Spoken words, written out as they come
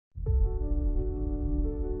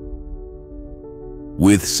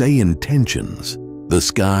With SayIntentions, the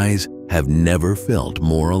skies have never felt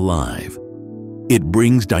more alive. It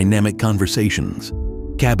brings dynamic conversations,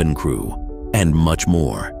 cabin crew, and much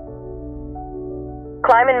more.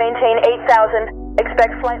 Climb and maintain 8,000.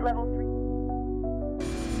 Expect flight level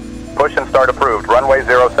 3. Push and start approved. Runway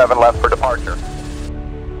 07 left for departure.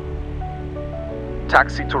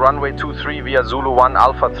 Taxi to runway 23 via Zulu 1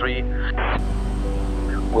 Alpha 3.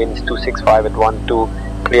 Winds 265 at 12,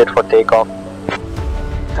 cleared for takeoff.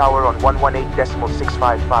 Tower on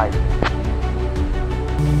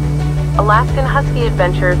 118.655. Alaskan Husky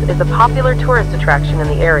Adventures is a popular tourist attraction in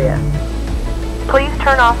the area. Please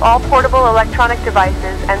turn off all portable electronic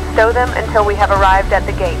devices and stow them until we have arrived at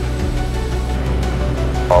the gate.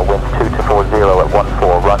 Winds 2240 at 14,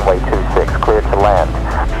 runway 26, cleared to land.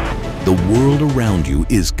 The world around you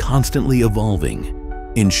is constantly evolving,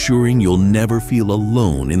 ensuring you'll never feel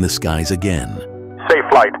alone in the skies again. Safe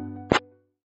flight.